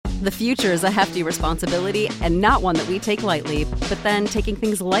The future is a hefty responsibility and not one that we take lightly, but then taking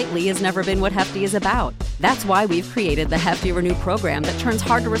things lightly has never been what Hefty is about. That's why we've created the Hefty Renew program that turns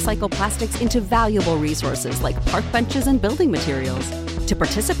hard-to-recycle plastics into valuable resources like park benches and building materials. To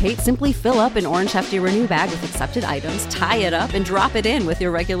participate, simply fill up an orange Hefty Renew bag with accepted items, tie it up, and drop it in with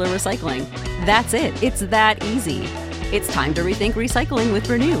your regular recycling. That's it. It's that easy. It's time to rethink recycling with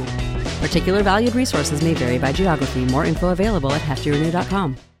Renew. Particular valued resources may vary by geography. More info available at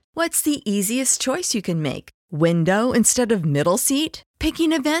heftyrenew.com. What's the easiest choice you can make? Window instead of middle seat?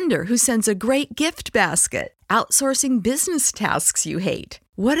 Picking a vendor who sends a great gift basket? Outsourcing business tasks you hate?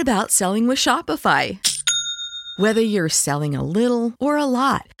 What about selling with Shopify? Whether you're selling a little or a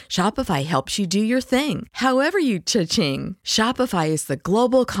lot, Shopify helps you do your thing, however you cha-ching. Shopify is the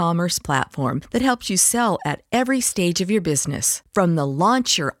global commerce platform that helps you sell at every stage of your business. From the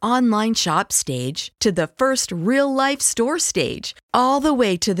launch your online shop stage to the first real-life store stage, all the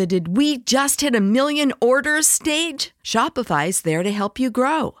way to the did we just hit 1 million orders stage. Shopify's there to help you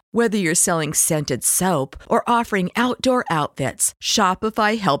grow. Whether you're selling scented soap or offering outdoor outfits,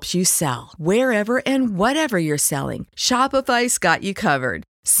 Shopify helps you sell. Wherever and whatever you're selling, Shopify's got you covered.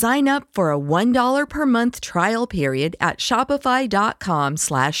 Sign up for a $1 per month trial period at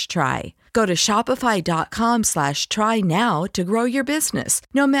shopify.com/try. Go to shopify.com/try now to grow your business,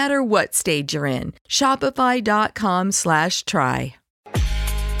 no matter what stage you're in. Shopify.com/try.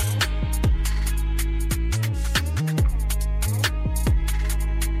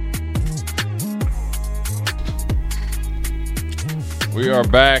 We are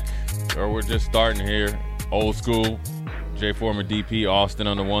back, or we're just starting here. Old school. Jay Foreman, DP, Austin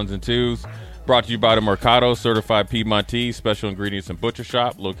on the ones and twos. Brought to you by the Mercado, certified Piedmontese, special ingredients and butcher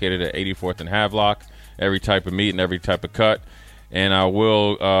shop, located at 84th and Havelock. Every type of meat and every type of cut. And I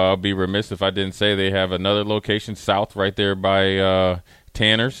will be remiss if I didn't say they have another location south right there by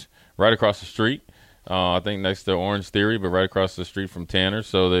Tanner's, right across the street. I think next to Orange Theory, but right across the street from Tanner's.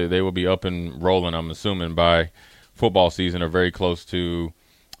 So they will be up and rolling, I'm assuming, by football season or very close to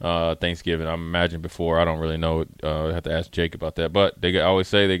Thanksgiving. I imagine before. I don't really know. I have to ask Jake about that. But I always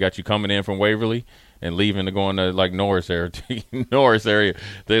say they got you coming in from Waverly and leaving to going to like Norris area. Norris area.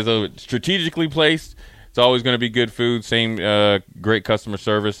 There's a strategically placed. It's always going to be good food. Same great customer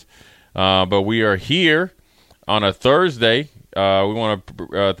service. But we are here on a Thursday. We want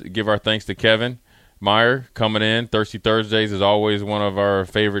to give our thanks to Kevin Meyer coming in. Thirsty Thursdays is always one of our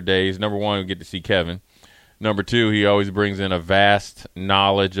favorite days. Number one, we get to see Kevin. Number two, he always brings in a vast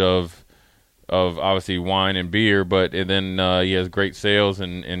knowledge of obviously wine and beer, and then he has great sales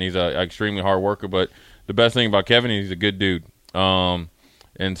and he's an extremely hard worker. But the best thing about Kevin is he's a good dude. And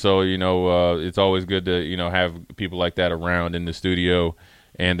so, it's always good to, have people like that around in the studio.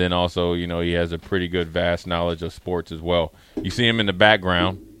 And then also, he has a pretty good vast knowledge of sports as well. You see him in the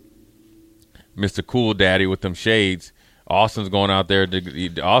background, Mr. Cool Daddy with them shades. Austin's going out there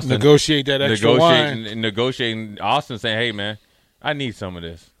to Austin negotiate that extra wine. Negotiating. Austin saying, "Hey man, I need some of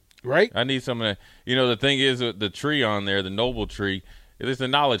this. Right? I need some of that." The thing is, the tree on there, the noble tree, it's a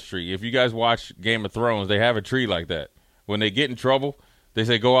knowledge tree. If you guys watch Game of Thrones, they have a tree like that. When they get in trouble, they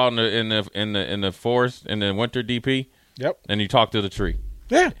say go out in the forest in the winter, DP. Yep. And you talk to the tree.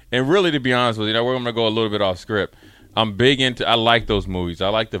 Yeah. And really, to be honest with you, we're going to go a little bit off script. I'm big into. I like those movies. I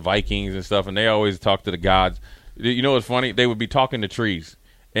like the Vikings and stuff, and they always talk to the gods. You know what's funny? They would be talking to trees.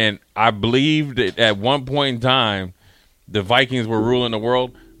 And I believed that at one point in time the Vikings were ruling the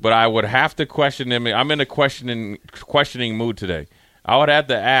world, but I would have to question them. I'm in a questioning mood today. I would have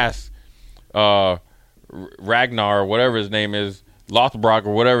to ask Ragnar or whatever his name is, Lothbrok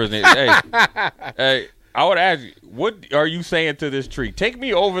or whatever his name is. Hey, I would ask you, what are you saying to this tree? Take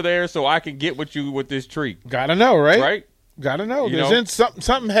me over there so I can get with you with this tree. Gotta know, right? Right? Gotta know.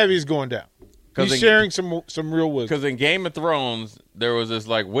 Something heavy is going down. He's sharing some real wisdom. Because in Game of Thrones, there was this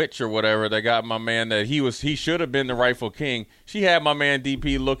like witch or whatever that got my man that he should have been the rightful king. She had my man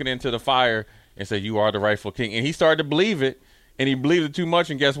DP looking into the fire and said, "You are the rightful king." And he started to believe it, and he believed it too much,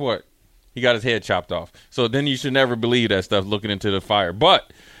 and guess what? He got his head chopped off. So then you should never believe that stuff looking into the fire.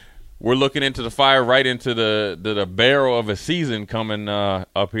 But we're looking into the fire right into the barrel of a season coming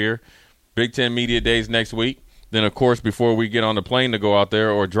up here. Big Ten Media Days next week. Then, of course, before we get on the plane to go out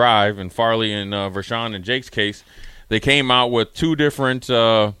there or drive, and Farley and Vershawn and Jake's case, they came out with two different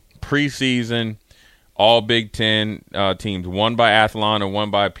preseason all Big Ten teams, one by Athlon and one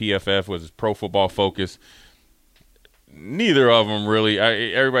by PFF, was Pro Football Focus. Neither of them really.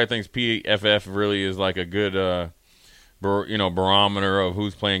 Everybody thinks PFF really is like a good, barometer of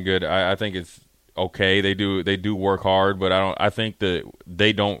who's playing good. I think it's okay. They do work hard, but I think that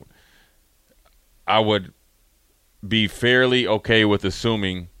they don't. I would be fairly okay with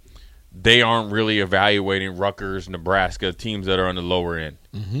assuming they aren't really evaluating Rutgers, Nebraska, teams that are on the lower end,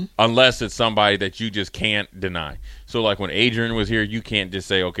 unless it's somebody that you just can't deny. So, like when Adrian was here, you can't just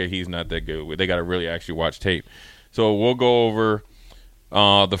say, okay, he's not that good. They got to really actually watch tape. So we'll go over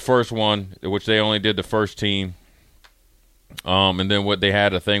the first one, which they only did the first team, and then what they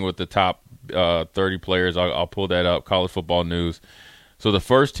had a thing with the top 30 players. I'll pull that up, College Football News. So the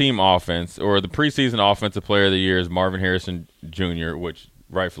first team offense, or the preseason offensive player of the year, is Marvin Harrison Jr., which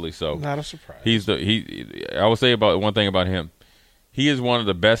rightfully so. Not a surprise. I will say about one thing about him. He is one of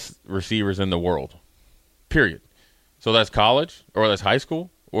the best receivers in the world, period. So that's college, or that's high school.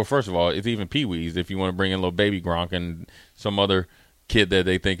 Well, first of all, it's even Pee-wees if you want to bring in little baby Gronk and some other kid that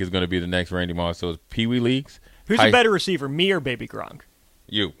they think is going to be the next Randy Moss. So it's Pee-wee leagues. Who's a better receiver, me or baby Gronk?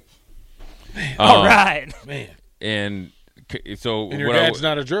 You. Man. All right. Man. And so and your dad's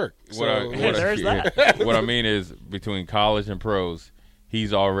not a jerk. There's that. What I mean is, between college and pros,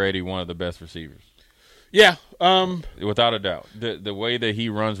 he's already one of the best receivers. Yeah, without a doubt. The way that he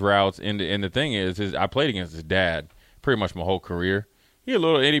runs routes, and the thing is I played against his dad pretty much my whole career. He's a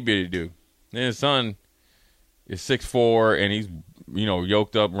little itty bitty dude, and his son is 6'4", and he's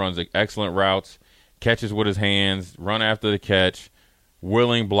yoked up, runs excellent routes, catches with his hands, run after the catch,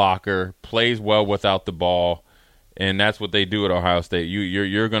 willing blocker, plays well without the ball. And that's what they do at Ohio State.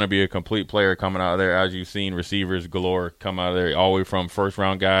 You're going to be a complete player coming out of there, as you've seen receivers galore come out of there, all the way from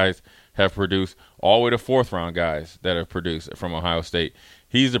first-round guys have produced, all the way to fourth-round guys that have produced from Ohio State.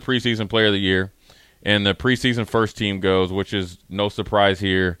 He's the preseason player of the year, and the preseason first team goes, which is no surprise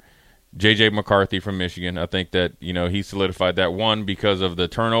here, J.J. McCarthy from Michigan. I think that he solidified that, one, because of the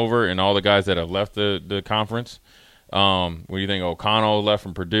turnover and all the guys that have left the conference. When you think O'Connell left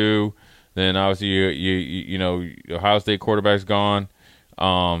from Purdue, then obviously you Ohio State quarterback's gone,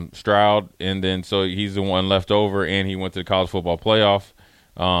 Stroud, and then so he's the one left over, and he went to the college football playoff.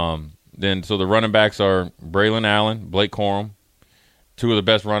 Then so the running backs are Braylon Allen, Blake Corum, two of the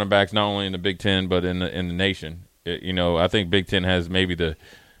best running backs not only in the Big Ten but in the nation. I think Big Ten has maybe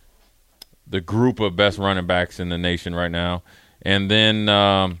the group of best running backs in the nation right now. And then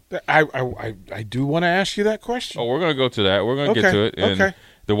I do want to ask you that question. Oh, we're going to go to that. We're going to get to it. And okay.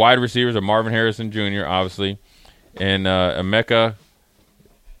 The wide receivers are Marvin Harrison Jr., obviously, and Emeka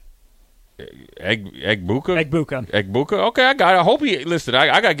Egbuka. Okay, I got it. I hope he – listen,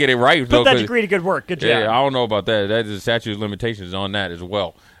 I got to get it right. Put that degree to good work. Good job. Yeah, I don't know about that. That is the statute of limitations on that as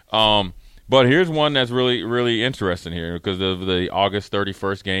well. But here's one that's really, really interesting here because of the August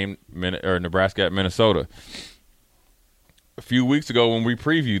 31st game, Nebraska at Minnesota. A few weeks ago when we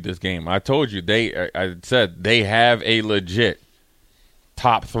previewed this game, I told you I said they have a legit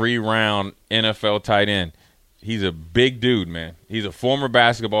top 3-round NFL tight end. He's a big dude, man. He's a former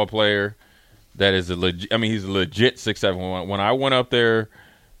basketball player that is he's a legit 6'7". When I went up there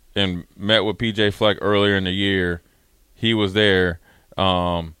and met with PJ Fleck earlier in the year, he was there.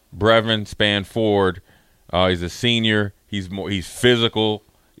 Brevin Spanford, he's a senior. He's physical,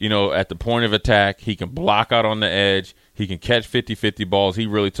 at the point of attack. He can block out on the edge. He can catch 50-50 balls. He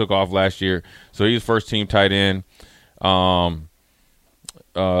really took off last year. So he's first-team tight end. Lumawa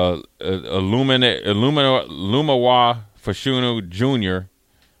Fashunu Jr.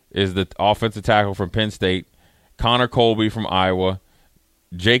 is the offensive tackle from Penn State. Connor Colby from Iowa.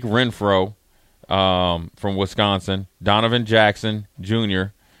 Jake Renfro from Wisconsin. Donovan Jackson,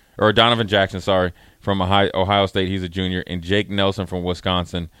 from Ohio State. He's a junior. And Jake Nelson from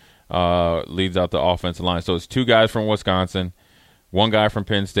Wisconsin leads out the offensive line. So it's two guys from Wisconsin, one guy from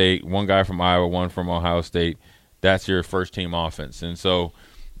Penn State, one guy from Iowa, one from Ohio State. That's your first-team offense. And so,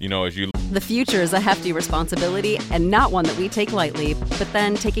 as you... The future is a hefty responsibility and not one that we take lightly. But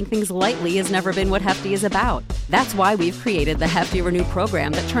then taking things lightly has never been what Hefty is about. That's why we've created the Hefty Renew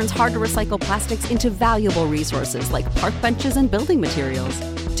program that turns hard-to-recycle plastics into valuable resources like park benches and building materials.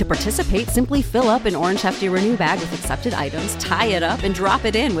 To participate, simply fill up an orange Hefty Renew bag with accepted items, tie it up, and drop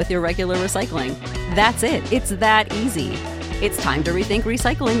it in with your regular recycling. That's it. It's that easy. It's time to rethink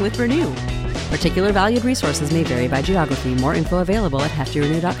recycling with Renew. Particular valued resources may vary by geography. More info available at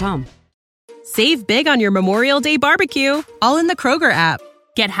heftyrenew.com. Save big on your Memorial Day barbecue, all in the Kroger app.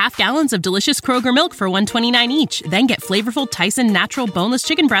 Get half gallons of delicious Kroger milk for $1.29 each. Then get flavorful Tyson natural boneless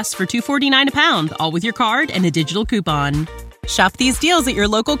chicken breasts for $2.49 a pound, all with your card and a digital coupon. Shop these deals at your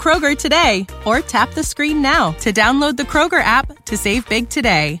local Kroger today, or tap the screen now to download the Kroger app to save big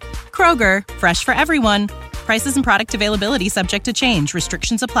today. Kroger, fresh for everyone. Prices and product availability subject to change.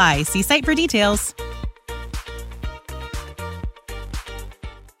 Restrictions apply. See site for details.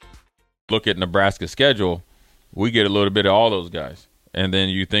 Look at Nebraska's schedule, we get a little bit of all those guys. And then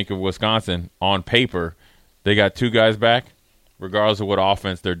you think of Wisconsin, on paper, they got two guys back, regardless of what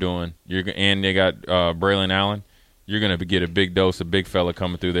offense they're doing. And they got Braylon Allen. You're going to get a big dose of big fella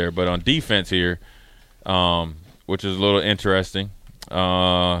coming through there. But on defense here, which is a little interesting,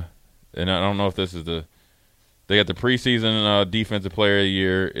 and I don't know if this is they got the preseason defensive player of the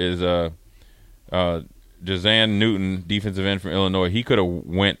year is Jazan Newton, defensive end from Illinois. He could have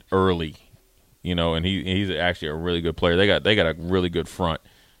went early, and he's actually a really good player. They got a really good front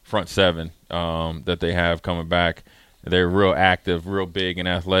seven that they have coming back. They're real active, real big and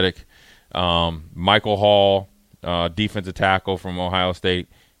athletic. Michael Hall, defensive tackle from Ohio State,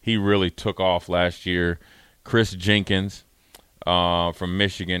 he really took off last year. Chris Jenkins from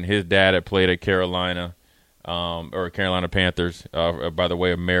Michigan, his dad had played at Carolina Panthers by the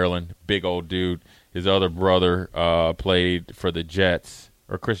way of Maryland, big old dude. His other brother played for the Jets,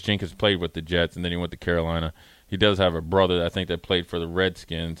 or Chris Jenkins played with the Jets, and then he went to Carolina. He does have a brother, I think, that played for the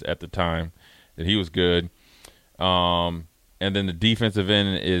Redskins at the time, that he was good. And then the defensive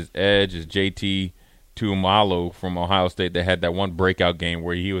end is JT Tuimoloau from Ohio State that had that one breakout game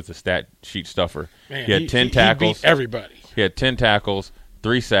where he was a stat sheet stuffer. Man, he had 10 tackles. He beat everybody. He had 10 tackles,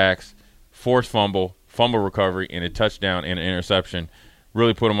 3 sacks, forced fumble recovery, and a touchdown and an interception.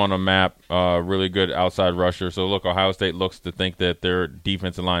 Really put him on the map. Really good outside rusher. So, look, Ohio State looks to think that their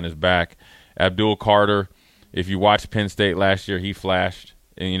defensive line is back. Abdul Carter, if you watched Penn State last year, he flashed.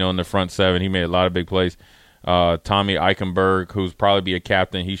 And, in the front seven, he made a lot of big plays. Tommy Eichenberg, who's probably be a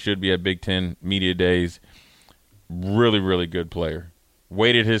captain. He should be at Big Ten Media Days. Really, really good player.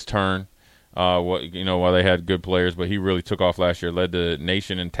 Waited his turn, while they had good players, but he really took off last year. Led the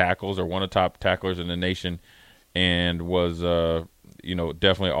nation in tackles, or one of the top tacklers in the nation, and was,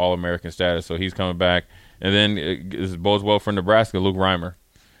 definitely All-American status. So he's coming back. And then it bodes well for Nebraska, Luke Reimer.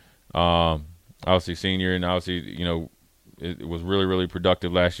 Obviously senior, and obviously, it was really, really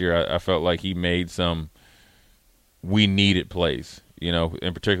productive last year. I felt like he made some we needed plays,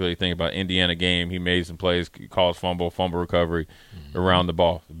 and particularly think about Indiana game. He made some plays, caused fumble recovery around the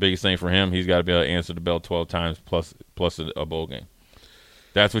ball. The biggest thing for him, he's got to be able to answer the bell 12 times plus a bowl game.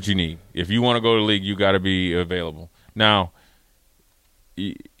 That's what you need. If you want to go to the league, you got to be available. Now,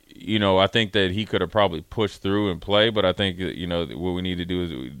 I think that he could have probably pushed through and play, but I think that, what we need to do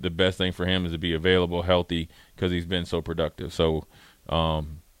is the best thing for him is to be available, healthy, because he's been so productive. So,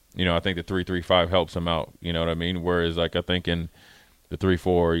 I think the 3-3-5 helps him out. You know what I mean? Whereas, I think in the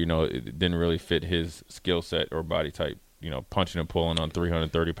 3-4, it didn't really fit his skill set or body type. Punching and pulling on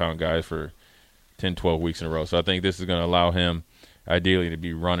 330-pound guys for 10, 12 weeks in a row. So I think this is going to allow him, ideally, to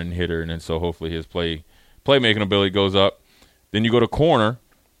be running hitter, and then so hopefully his playmaking ability goes up. Then you go to corner,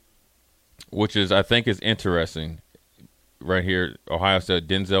 which I think is interesting right here. Ohio State,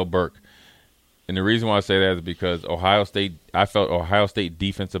 Denzel Burke. And the reason why I say that is because I felt Ohio State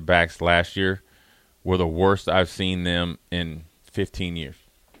defensive backs last year were the worst I've seen them in 15 years.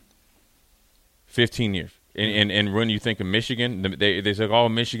 15 years. And when you think of Michigan, they say,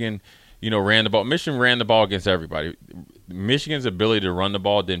 Michigan, ran the ball. Michigan ran the ball against everybody. Michigan's ability to run the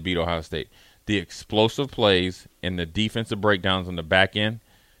ball didn't beat Ohio State. The explosive plays and the defensive breakdowns on the back end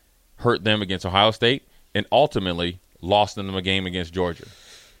hurt them against Ohio State and ultimately lost them a game against Georgia.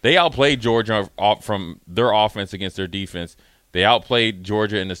 They outplayed Georgia from their offense against their defense. They outplayed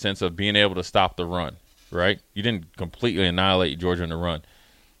Georgia in the sense of being able to stop the run, right? You didn't completely annihilate Georgia in the run.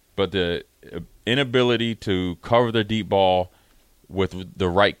 But the inability to cover the deep ball with the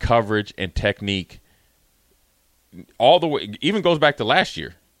right coverage and technique all the way – even goes back to last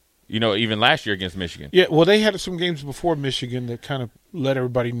year. Even last year against Michigan. Yeah, well, they had some games before Michigan that kind of let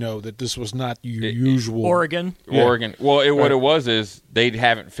everybody know that this was not your usual. Oregon. Yeah. Oregon. Well, what it was is they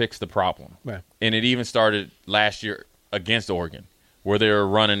haven't fixed the problem. Right. And it even started last year against Oregon, where they were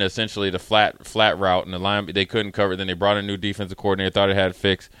running essentially the flat route, and the line they couldn't cover it. Then they brought a new defensive coordinator, thought it had it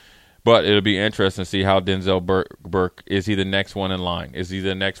fixed. But it'll be interesting to see how Denzel Burke, is he the next one in line? Is he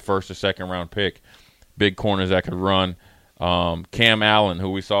the next first or second round pick? Big corners that could run. Cam Allen, who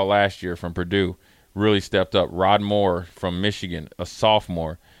we saw last year from Purdue, really stepped up. Rod Moore from Michigan, a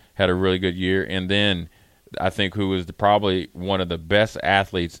sophomore, had a really good year. And then I think who is probably one of the best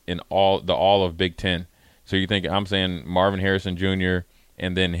athletes in all of Big Ten. So I'm saying Marvin Harrison Jr.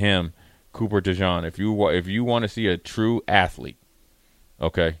 and then him, Cooper DeJean. If you want to see a true athlete,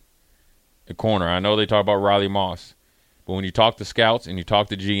 okay, a corner. I know they talk about Riley Moss, but when you talk to scouts and you talk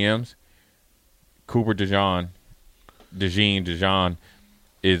to GMs, Cooper DeJean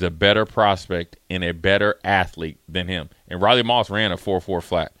is a better prospect and a better athlete than him. And Riley Moss ran a 4.4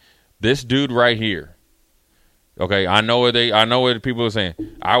 flat. This dude right here, okay, I know what people are saying.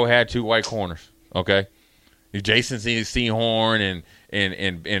 I had 2 white corners, okay? Jason Sehorn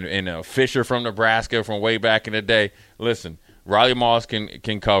and Fisher from Nebraska from way back in the day. Listen, Riley Moss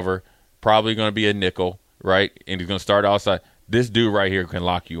can cover, probably going to be a nickel, right? And he's going to start outside. This dude right here can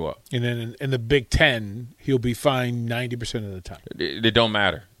lock you up. And then in the Big Ten, he'll be fine 90% of the time. It don't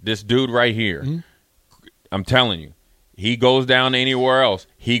matter. This dude right here, I'm telling you, he goes down anywhere else,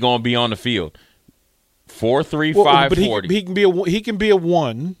 he going to be on the field. 4.35 40. He can be a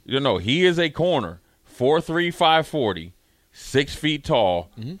 1. He is a corner. 4.35 40, 6 feet tall,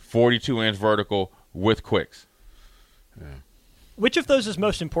 42-inch vertical with quicks. Yeah. Which of those is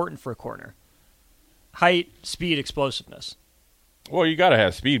most important for a corner? Height, speed, explosiveness. Well, you got to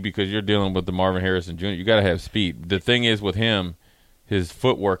have speed because you're dealing with the Marvin Harrison Jr. You got to have speed. The thing is with him, his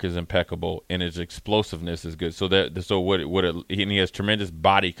footwork is impeccable and his explosiveness is good. And he has tremendous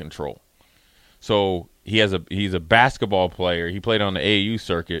body control. So he's a basketball player. He played on the AAU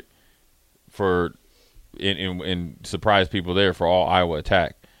circuit and surprised people there for all Iowa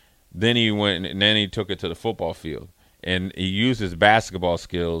attack. Then he went and then he took it to the football field, and he used his basketball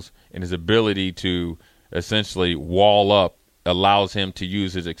skills and his ability to essentially wall up allows him to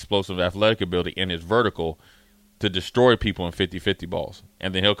use his explosive athletic ability and his vertical to destroy people in 50-50 balls,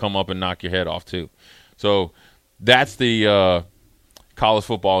 and then he'll come up and knock your head off too. So that's the college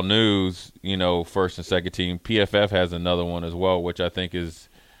football news, first and second team. PFF has another one as well, which I think is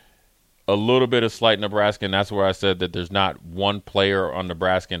a little bit of slight Nebraska, and that's where I said that there's not one player on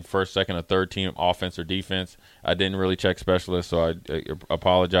Nebraska in first, second, or third team, offense or defense. I didn't really check specialists, so I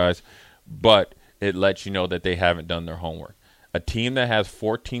apologize. But it lets you know that they haven't done their homework. A team that has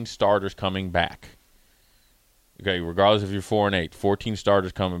 14 starters coming back, okay, regardless if you're 4-8, 14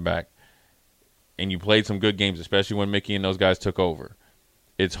 starters coming back, and you played some good games, especially when Mickey and those guys took over.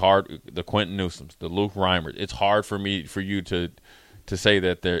 It's hard. The Quentin Newsoms, the Luke Reimers. It's hard for you to say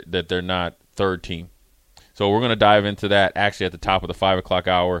that they're not third team. So we're going to dive into that actually at the top of the 5 o'clock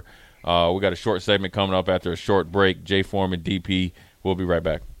hour. We got a short segment coming up after a short break. Jay Foreman, DP. We'll be right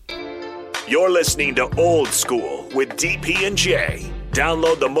back. You're listening to Old School with DP and Jay.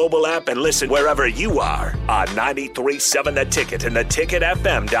 Download the mobile app and listen wherever you are on 93.7 The Ticket and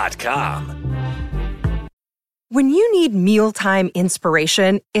theticketfm.com. When you need mealtime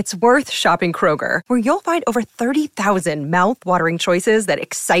inspiration, it's worth shopping Kroger, where you'll find over 30,000 mouth-watering choices that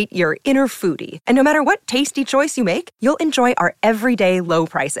excite your inner foodie. And no matter what tasty choice you make, you'll enjoy our everyday low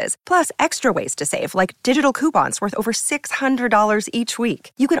prices, plus extra ways to save, like digital coupons worth over $600 each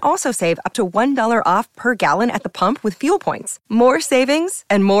week. You can also save up to $1 off per gallon at the pump with fuel points. More savings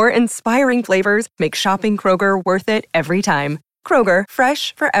and more inspiring flavors make shopping Kroger worth it every time. Kroger,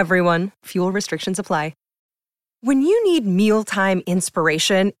 fresh for everyone. Fuel restrictions apply. When you need mealtime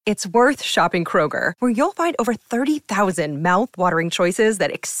inspiration, it's worth shopping Kroger, where you'll find over 30,000 mouth-watering choices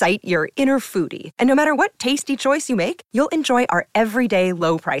that excite your inner foodie. And no matter what tasty choice you make, you'll enjoy our everyday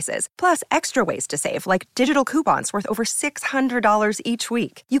low prices, plus extra ways to save, like digital coupons worth over $600 each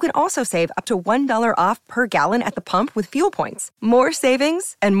week. You can also save up to $1 off per gallon at the pump with fuel points. More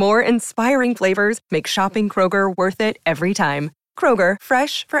savings and more inspiring flavors make shopping Kroger worth it every time. Kroger,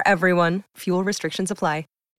 fresh for everyone. Fuel restrictions apply.